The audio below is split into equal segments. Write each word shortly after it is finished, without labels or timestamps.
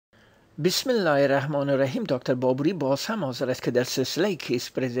بسم الله الرحمن الرحیم. دکتر بابوری باز هم حاضر است که در سلسله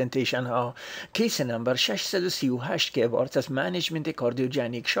کیس پریزنتیشن ها کیس نمبر 638 که عبارت از منیجمنت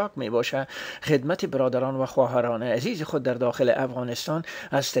کاردیوجنیک شاک می باشه خدمت برادران و خواهران عزیز خود در داخل افغانستان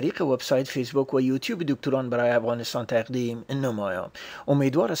از طریق وبسایت، فیسبوک و یوتیوب دکتران برای افغانستان تقدیم نمایم.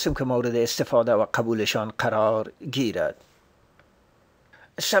 امیدوار هستم که مورد استفاده و قبولشان قرار گیرد.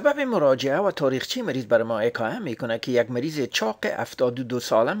 سبب مراجعه و تاریخچه مریض بر ما اکاهه میکنه که یک مریض چاق 72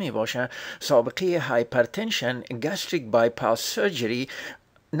 ساله می باشه، سابقه هایپرتنشن، گاستریک بایپاس سرجری،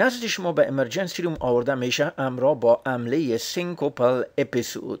 نزد شما به امرجنسی روم آورده میشه همراه با عمله سینکوپل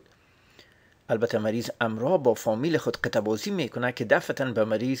اپیزود. البته مریض همراه با فامیل خود قطع‌بازی میکنه که دفعتاً به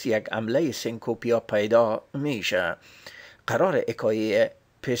مریض یک عمله سینکوپیا پیدا میشه. قرار اکایه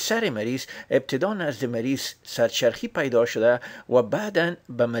پسر مریض ابتدا نزد مریض سرچرخی پیدا شده و بعدا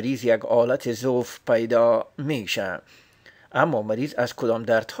به مریض یک آلت ضعف پیدا میشه. اما مریض از کدام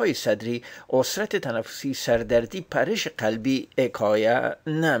دردهای صدری، عسرت تنفسی، سردردی، پرش قلبی اکایه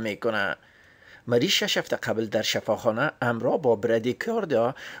نمیکنه. مریض 6 هفته قبل در شفاخانه همراه با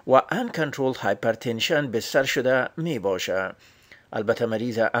برادیکاردیا و انکنترول هایپرتنشن بستر شده می باشه. البته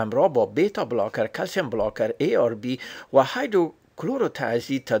مریض همراه با بیتا بلاکر، کلسیم بلاکر، ARB و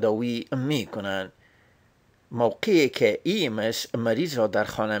هایدروکلوروتازی تداوی می کنند. موقعی که EMS مریض را در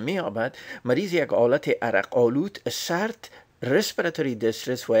خانه می آمد، مریض یک حالت عرق آلود، سرد، رسپیراتوری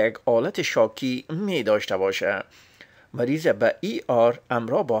دیسترس و یک حالت شاکی می داشته باشه. مریض به ER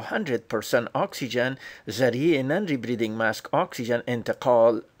همراه با 100% اکسیژن ذریعه نان ریبریدینگ ماسک اکسیژن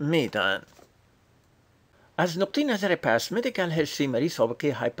انتقال میدن. از نقطه نظر پس مدیکال هیستوری مریض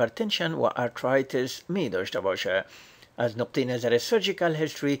سابقه هایپرتنشن و ارترایتس می داشته باشه. از نقطه نظر سرجیکال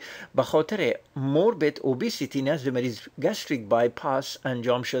هیستوری به خاطر موربید اوبیسیتی نزد مریض گاستریک بایپاس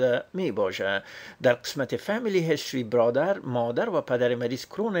انجام شده می باشه. در قسمت فامیلی هیستوری برادر، مادر و پدر مریض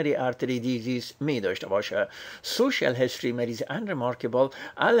کرونری آرتری دیزیز می داشته باشه. سوشال هیستوری مریض انریمارکبل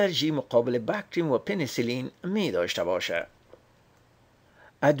آلرژی مقابل بکتریم و پنیسیلین می داشته باشه.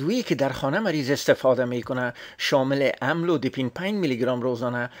 ادویه‌ای که در خانه مریض استفاده میکنه شامل املودیپین 5 میلی گرم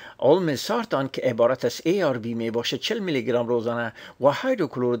روزانه، آلمسارتان که عبارت از ARB می باشه 40 میلی گرم روزانه و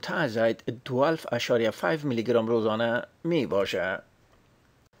هایدروکلوروتازید 12.5 میلی گرم روزانه می باشه.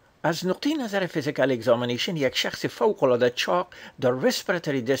 از نقطه نظر فیزیکال اگزامینیشن یک شخص فوق العاده چاق در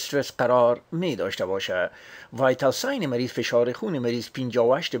رسپیراتوری دیسترس قرار می داشته باشه. وایتال ساین مریض فشار خون مریض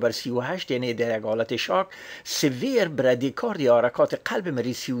 58/38 یعنی در یک حالت شاک، سویر برادیکاردیا حرکات قلب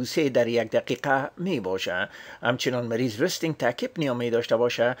مریض 33 در یک دقیقه می باشه. همچنان مریض رستینگ تاکیپنیا می داشته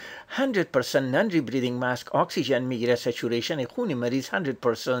باشه. 100% نان ریبریدینگ ماسک اکسیژن می گیره، سچوریشن خون مریض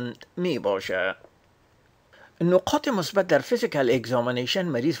 100% می باشه. نقاط مثبت در فیزیکال اگزامینیشن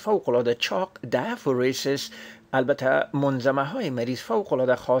مریض فوق العاده چاق، دیافوریسیس، البته منظمه های مریض فوق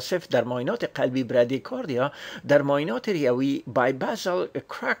العاده خاصف، در معاینات قلبی برادیکاردیا، در معاینات ریوی بایبازال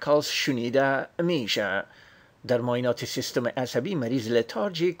کراکلز شنیده میشه. در معاینات سیستم عصبی مریض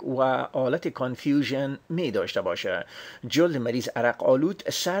لتارژیک و حالت کانفیوژن می داشته باشه. جلد مریض عرق آلود،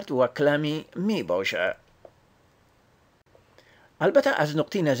 سرد و کلمی می باشه. البته از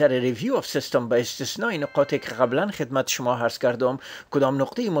نقطه نظر ریویو اف سیستم به استثنای نقاطی که قبلا خدمت شما عرض کردم کدام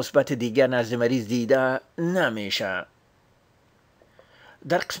نقطه مثبت دیگر نزد مریض دیده نمیشه.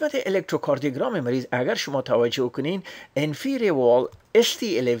 در قسمت الکتروکاردیوگرام مریض اگر شما توجه کنین انفیریور وال ST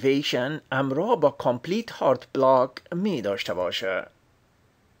الیویشن همراه با کامپلیت هارت بلاک می داشته باشه.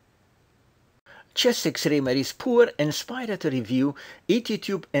 چست اکسری مریض پور انسپایراتوری ویو، ایتی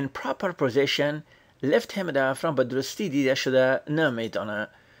تیوب ان پراپر پوزیشن، لفت هم دیافرام به درستی دیده شده نمیتونه.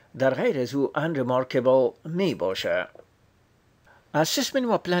 در غیر از او انریمارکبل می باشه. اسسمنت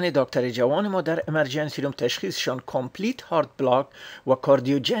و پلان دکتر جوان ما در امرجنسی روم تشخیصشان کامپلیت هارت بلاک و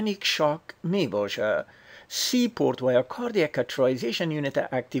کاردیوجنیک شاک می باشه. سی پورت و یا کاردیاک کاترایزیشن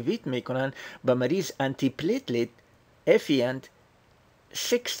یونیت اکتیویت میکنن به مریض انتی پلیتلیت افیانت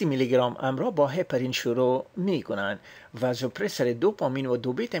 60 میلی گرم همراه با هپرین شروع می کنند. وازوپرسر دوپامین و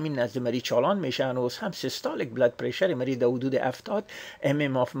دوبیتامین نزد مریض چالان میشن و هم سیستالیک بلاد پرشر مریض در حدود 70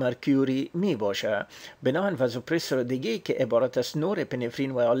 mm آف مرکوری می باشه. بنابراین وازوپرسر دیگه که عبارت از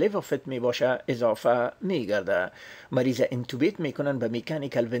نورپنفرین و یا لیوفت می باشه اضافه می گرده. مریض انتوبیت میکنن به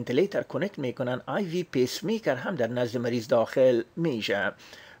میکانیکال ونتیلیتر کنکت میکنن. آی وی پیس میکر هم در نزد مریض داخل میشه.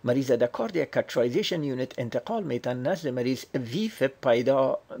 مریض در کاردیاک کاترایزیشن یونیت انتقال میتن نزد مریض ویف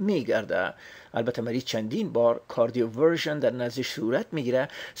پیدا میگرده. البته مریض چندین بار کاردیو ورژن در نزدش صورت میگیره.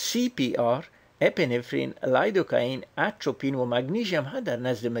 CPR، اپینفرین، لایدوکاین، اتروپین و مگنیزیم ها در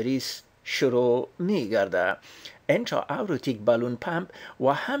نزد مریض شروع میگرده. انترا اوروتیک بالون پمپ و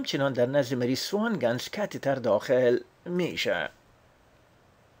همچنان در نزد مریض سوانگنز کاتتر داخل میشه.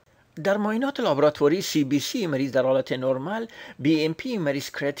 در معاینات لابراتواری CBC مریض در حالت نرمال، BMP مریض،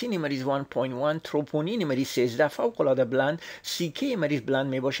 کراتین مریض 1.1، تروپونین مریض 13 فوق العاده بلند، CK مریض بلند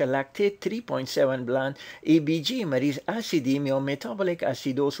می باشه، لاکتیت 3.7 بلند، ABG مریض اسیدیمیا، متابولیک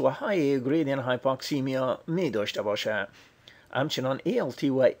اسیدوس و های گریدین هایپاکسیمیا می داشته باشه. همچنان ALT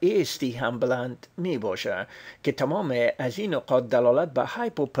و AST هم بلند می باشه که تمام از این نقاط دلالت به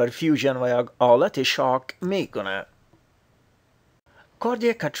هایپوپرفیوژن و یک حالت شاک می کنه.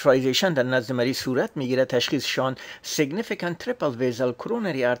 کاردیاک کاترایزیشن در نزد مریض صورت میگیره، تشخیصشان significant triple vessel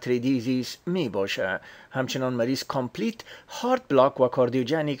coronary artery disease می باشه. همچنان مریض کامپلیت هارت بلاک و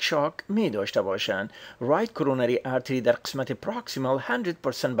کاردیوجنیک شاک می داشته باشند. رایت کورونری آرتری در قسمت پراکسیمال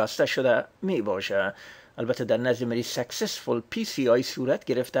 100% بسته شده می باشه. البته در نزد مریض سکسسفول PCI صورت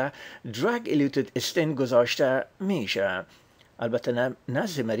گرفته، دراگ الوتد استن گذاشته میشه. البته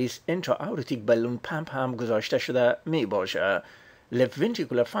نزد مریض انترا آورتیک بالون پمپ هم گذاشته شده می باشه. left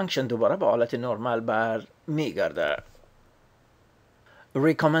ventricular function دوباره به حالت نرمال بر میگرده.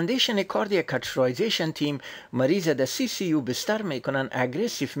 ریکامندیشن کاردیاک کاترایزیشن تیم مریض در CCU بستر میکنن،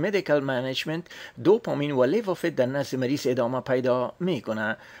 اگریسیو مدیکال مانیجمنت، دوپامین و لیووفیت در نزد مریض ادامه پیدا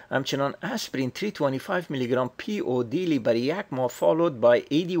میکنه. همچنان اسپرین 325 میلی گرم PO دیلی برای یک ماه فالود بای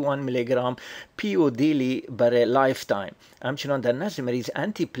 81 میلی گرم PO دیلی برای لایف تایم. همچنان در نزد مریض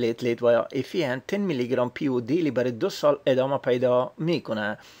انتی پلیتلیت و افیان 10 میلی گرم PO دیلی برای 2 سال ادامه پیدا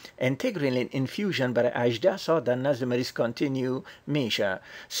میکنه. انتگرالین انفیوژن برای 18 ساعت در نزد مریض کانتینیو میشه.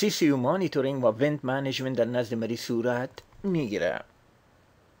 CCU مانیتورینگ و ونت مانیجمنت در نزد مریض صورت میگیره.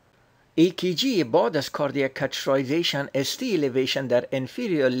 EKG بعد از کاردیاک کاترایزیشن ST الیویشن در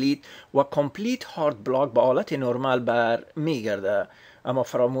انفیریور لید و کمپلیت هارت بلاک به حالت نرمال بر میگرده. اما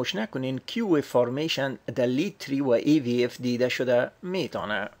فراموش نکنین QA فارمیشن در لید 3 و AVF دیده شده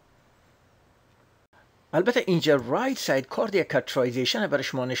میتونه. البته اینجا رایت ساید کاردیاک کاترایزیشن برای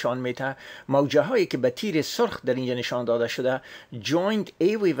شما نشان میده. موجه هایی که به تیر سرخ در اینجا نشان داده شده جوینت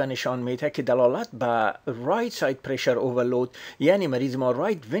ایوی و نشان میده که دلالت به رایت ساید پرشر اوورلود، یعنی مریض ما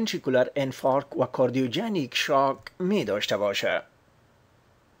رایت ونتریکولار انفارکت و کاردیوجنیک شاک می داشته باشه.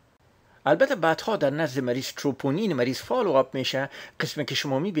 البته بعدها در نزد مریض تروپونین مریض فالو اپ میشه، قسمی که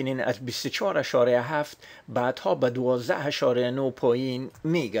شما میبینین از 24.7 بعدها به 12.9 پایین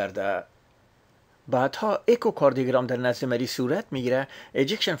میگرده. بعدها اکوکاردیوگرام در نزد مریض صورت میگیره،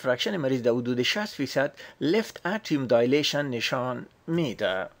 اجکشن فرکشن مریض در حدود 60% لفت اتریوم دایلیشن نشان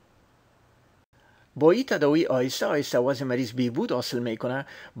میده. با این تداوی آهسته آهسته وضع مریض بیبود حاصل میکنه.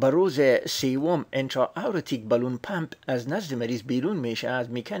 به روز سوم انترا آورتیک بالون پمپ از نزد مریض بیرون میشه، از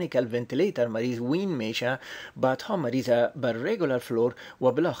میکانیکال ونتیلیتر مریض وین میشه، بعدها مریض بر رگولار فلور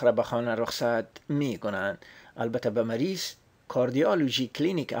و بالاخره به خانه رخصت میکنن. البته به مریض کاردیولوژی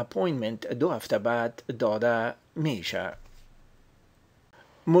کلینیک اپوینتمنت 2 هفته بعد داده میشه.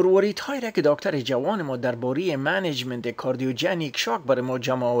 مروریت هایی را که دکتر جوان ما درباره منیجمنت کاردیوجنیک شاک برای ما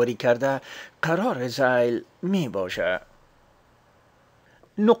جمع آوری کرده قرار زیل می باشه.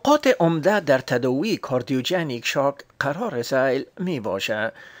 نقاط عمده در تداوی کاردیوجنیک شاک قرار زیل می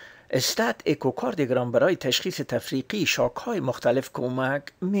باشه. استاد اکوکاردیوگرام برای تشخیص تفریقی شاک های مختلف کمک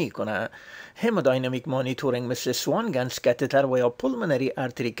میکنه. هموداینامیک مانیتورینگ مثل سوانگنز کاتتر و یا پولمونری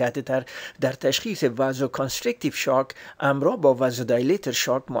آرتری کاتتر در تشخیص وازو کانستریکتیو شاک همراه با وازو دایلیتر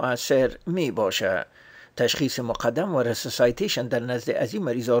شاک مؤثر می باشه. تشخیص مقدم و رسوسایتیشن در نزد از این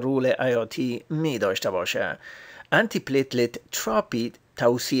مریضا رول حیاتی می داشته باشه. انتی پلیتلیت تراپی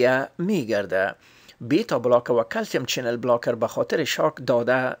توصیه می گرده. بیتا بلاکر و کلسیم چنل بلاکر به خاطر شاک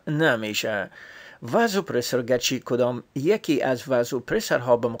داده نمیشه. وازوپرسر گرچه کدام یکی از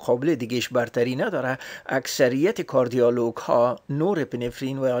وازوپرسرها به مقابل دیگهش برتری نداره، اکثریت کاردیولوگ ها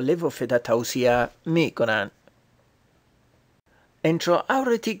نورپینفرین و لیووفیت توصیه میکنن. انترا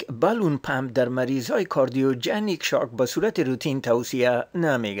آورتیک بالون پمپ در مریض های کاردیوجنیک شاک به صورت روتین توصیه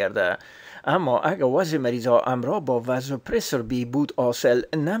نمیگرده. اما اگر وضع مریض ها همراه با وازوپرسر بی بود حاصل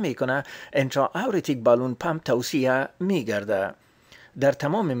نمیکنه، انترا آورتیک بالون پمپ توصیه میگرده. در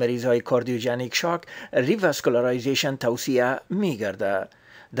تمام مریض های کاردیوجنیک شاک ریواسکولارایزیشن توصیه میگرده.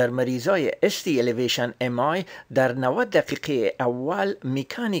 در مریض های استی الیویشن MI در 90 دقیقه اول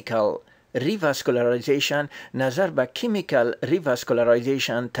میکانیکال ریواسکولارایزیشن نظر به کیمیکال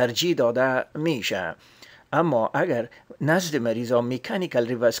ریواسکولارایزیشن ترجیح داده میشه. اما اگر نزد مریضا میکانیکال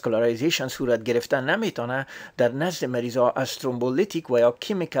ریواسکولارایزیشن صورت گرفته نمیتونه، در نزد مریضا از ترومبولیتیک و یا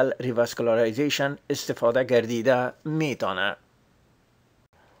کیمیکال ریواسکولارایزیشن استفاده گردیده میتونه.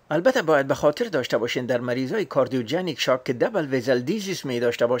 البته باید به خاطر داشته باشین در مریضای کاردیوجنیک شاک که دبل ویزل دیزیز می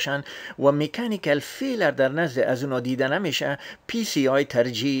داشته باشن و میکانیکال فیلر در نزد از اونا دیده نمیشه، PCI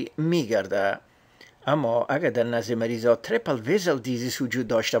ترجیح میگرده. اما اگر در نزد مریضا تریپل ویزل دیزیز وجود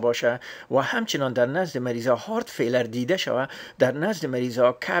داشته باشه و همچنان در نزد مریضا هارت فیلر دیده شود، در نزد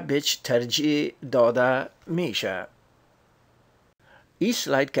مریضا کابج ترجیح داده میشه. این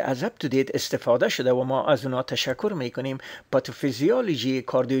سلاید که از اپ تو دیت استفاده شده و ما از اونا تشکر میکنیم، پاتوفیزیولوژی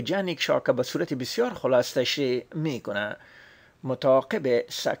کاردیوجنیک شاک به صورت بسیار خلاص تشریح میکنه. متعاقب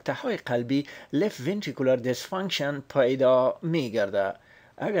سکته های قلبی left ventricular dysfunction پیدا میگرده.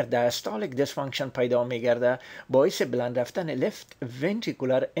 اگر diastolic dysfunction پیدا میگرده، باعث بلند رفتن left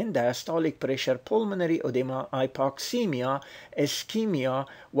ventricular end diastolic pressure pulmonary edema hypoxemia ischemia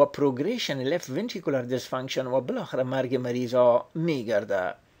و progression left ventricular dysfunction و بالاخره مرگ مریضا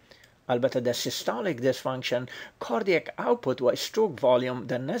میگرده. البته در systolic dysfunction cardiac output و stroke volume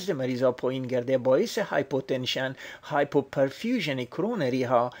در نزد مریضا پایین گرده، باعث hypotension hypoperfusion coronary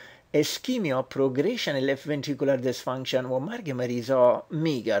ها اسکیمیا پروگریشن left ventricular dysfunction و مرگ مریضا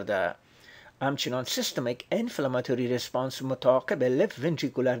میگرده. همچنان systemic inflammatory response متعاقب left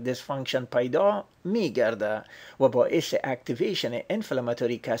ventricular dysfunction پیدا میگرده و باعث activation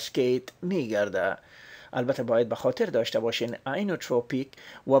inflammatory cascade میگرده. البته باید به خاطر داشته باشین اینوتروپیک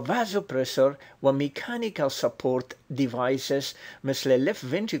و وازوپرسور و میکانیکال سپورت دیوایسز مثل left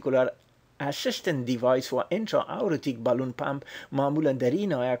ventricular assistant device و intra-aortic balloon pump معمولا در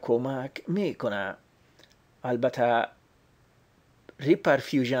این آیه کمک میکنه. البته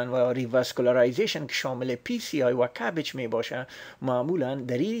ریپرفیوژن و ریواسکولاریزیشن که شامل PCI و کابج می باشه معمولا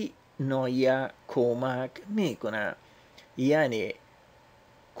در این نایه کمک میکنه، یعنی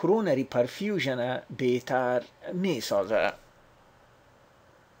کرونری پرفیوژن بهتر میسازه.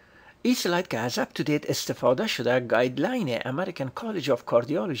 این سلاید که از اپ تو دیت استفاده شده گایدلاین امریکن کالج آف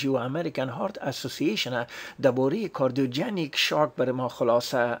کاردیولوژی و امریکن هارت اسوسییشن درباره کاردیوجنیک شاک بر ما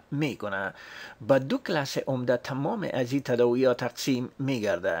خلاصه میکنه. با دو کلاس عمده تمام از این تداوی‌ها تقسیم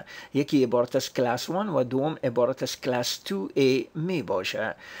میگرده. یکی عبارت از کلاس 1 و دوم عبارت از کلاس 2A می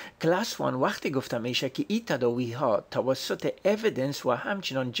باشه. کلاس 1 وقتی گفته میشه که این تداوی‌ها توسط اویدنس و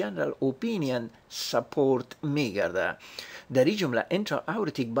همچنان جنرال اوپینین سپورت میگرده. در این جمله انترا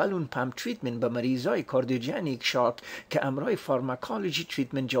اورتیک بالون پمپ تریتمنت به مریضای کاردیوجنیک شاک که امرای فارماکولوژی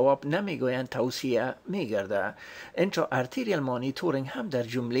تریتمنت جواب نمیگویند توصیه میگرده. انترا ارتریال مانیتورینگ هم در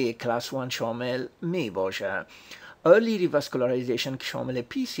جمله کلاس 1 شامل می باشه. early revascularization که شامل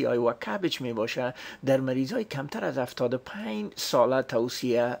PCI و کابج می باشه در مریضای کمتر از 75 ساله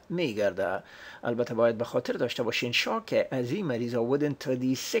توصیه می گرده. البته باید به خاطر داشته باشین شاک از این مریضا within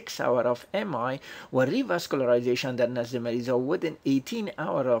 36 hour of MI و revascularization در نزد مریضا within 18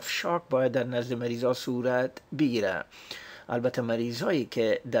 hour of shock باید در نزد مریضا صورت بگیره. البته مریضایی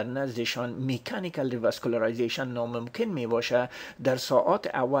که در نزدشان میکانیکال ریواسکولاریزیشن ناممکن می باشه در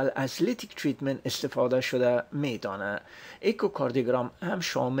ساعات اول از لیتیک تریتمنت استفاده شده میتونه. ایکوکاردیوگرام هم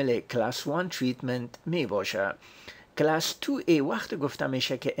شامل کلاس 1 تریتمنت می باشه. کلاس 2A وقت گفته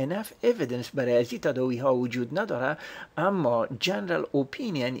میشه که enough evidence برای از این تداوی ها وجود نداره، اما general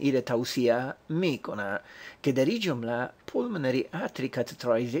opinion ایره توصیه میکنه که در این جمله pulmonary artery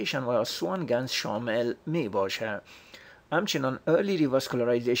catheterization و سوانگنز شامل می باشه. همچنان early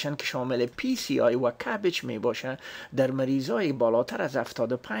revascularization که شامل PCI و کابج می باشه در مریضای بالاتر از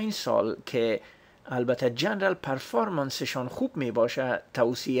 75 سال که البته جنرال پرفورمنسشان خوب می باشه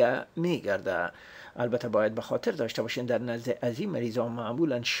توصیه می گرده. البته باید به خاطر داشته باشین در نزد از این مریضا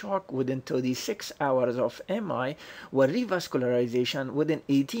معمولا شاک within 36 hours of MI و revascularization within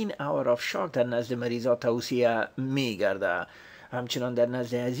 18 hour of shock در نزد مریضا توصیه می گرده. همچنان در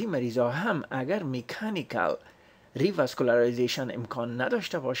نزد از این مریضا هم اگر میکانیکال ریواسکولاریزیشن امکان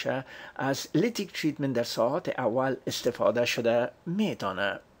نداشته باشه از لیتیک تریتمنت در ساعات اول استفاده شده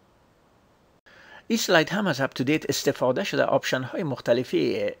میتونه. این سلاید هم از اپ تو دیت استفاده شده آپشن های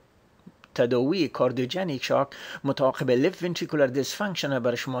مختلفی تداوی کاردیوجنیک شاک متعاقب left ventricular dysfunction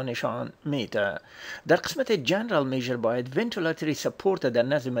بر شما نشان میده. در قسمت جنرال میجر باید ventilatory support در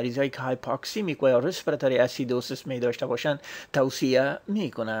نزد مریضایی که هایپاکسیمیک و یا رسپیراتوری اسیدوسیس می داشته باشند توصیه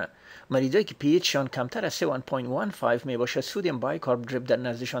میکنه. مریضایی که pH شان کمتر از 7.15 می باشه سودیم بایکارب دریپ در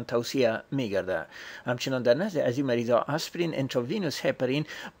نزدشان توصیه میگرده. همچنان در نزد از این مریضا آسپرین انتراوینوس هپارین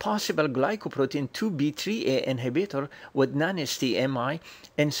possible glycoprotein 2B3A inhibitor with non-ST-MI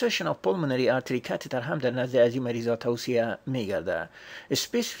insertion of pulmonary artery catheter هم در نزد از این مریضا توصیه میگرده.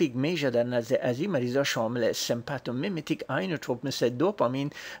 specific measure در نزد از این مریضا شامل sympathomimetic inotrope مثل دوپامین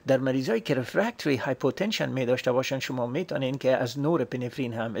در مریضایی که refractory hypotension می داشته باشن شما میتونین که از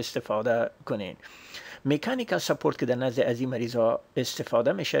نورپینفرین هم استفاده کنین. میکانیکال سپورت که در نزد از این مریضا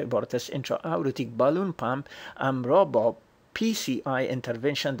استفاده میشه عبارت از انترا اورتیک بالون پمپ همراه با PCI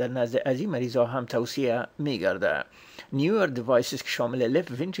intervention در نزد از این مریضا هم توصیه می گرده. Newer devices که شامل left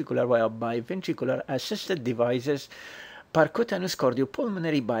ventricular و یا biventricular assisted devices، پرکوتانوس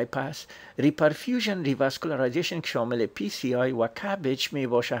کاردیوپولمونری بایپاس، ریپرفیوژن ریواسکولاریزیشن که شامل PCI و کابج می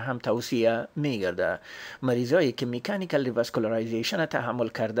باشه هم توصیه می گرده. مریضایی که میکانیکال ریواسکولاریزیشن تحمل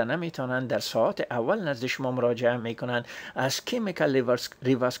کرده نمیتونن در ساعت اول نزد شما مراجعه میکنن. از کیمیکال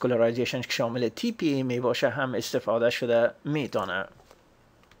ریواسکولاریزیشن که شامل TPA می باشه هم استفاده شده میتونه.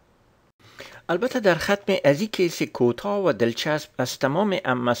 البته در ختم از این کیس کوتاه و دلچسب از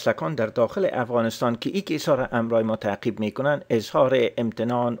تمام مسلکان در داخل افغانستان که این کیس ها را امرای ما تعقیب میکنن اظهار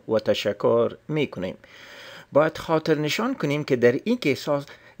امتنان و تشکر میکنیم. باید خاطر نشان کنیم که در این کیس ها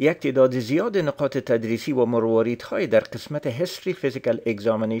یک تعداد زیاد نقاط تدریسی و مرواریدهای در قسمت هیستری فیزیکال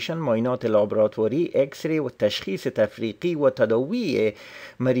اگزامینیشن، معاینات لابراتواری، اکسری و تشخیص تفریقی و تداوی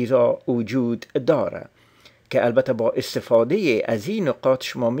مریضا وجود داره که البته با استفاده از این نقاط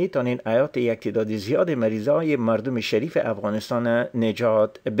شما میتونین حیات یک تعداد زیاد مریضای مردم شریف افغانستان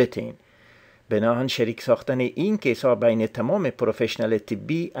نجات بدین. بناهن شریک ساختن این کیس ها بین تمام پروفشنال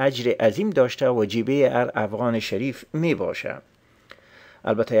طبی اجر عظیم داشته و جیبه هر افغان شریف می باشه.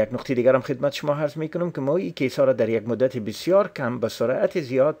 البته یک نکته دیگر هم خدمت شما عرض میکنم که ما این کیس ها را در یک مدت بسیار کم به سرعت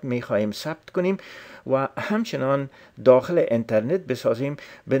زیاد میخواهیم ثبت کنیم و همچنان داخل اینترنت بسازیم.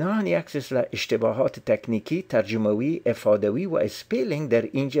 بناهن یک سلسله اشتباهات تکنیکی، ترجموی، افادوی و اسپیلینگ در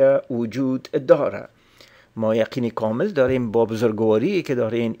اینجا وجود داره. ما یقینی کامل داریم با بزرگواری که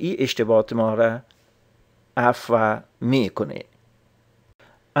دارین این اشتباهات ما را عفو میکنه.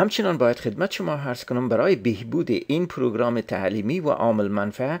 همچنان باید خدمت شما عرض کنم برای بهبود این پروگرام تعلیمی و عامل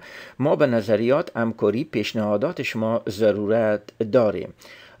منفعه ما به نظریات، همکاری، پیشنهادات شما ضرورت داریم.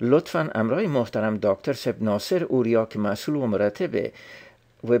 لطفاً امرای محترم دکتر سب ناصر اوریا که مسئول و مرتب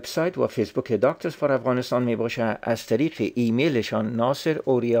وبسایت و فیسبوک دکترز فار افغانستان می باشه از طریق ایمیلشان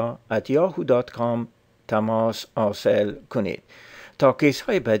nasir.oria@yahoo.com تماس حاصل کنید. تا کیس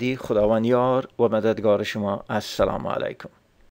های بعدی خداوند یار و مددگار شما. السلام علیکم.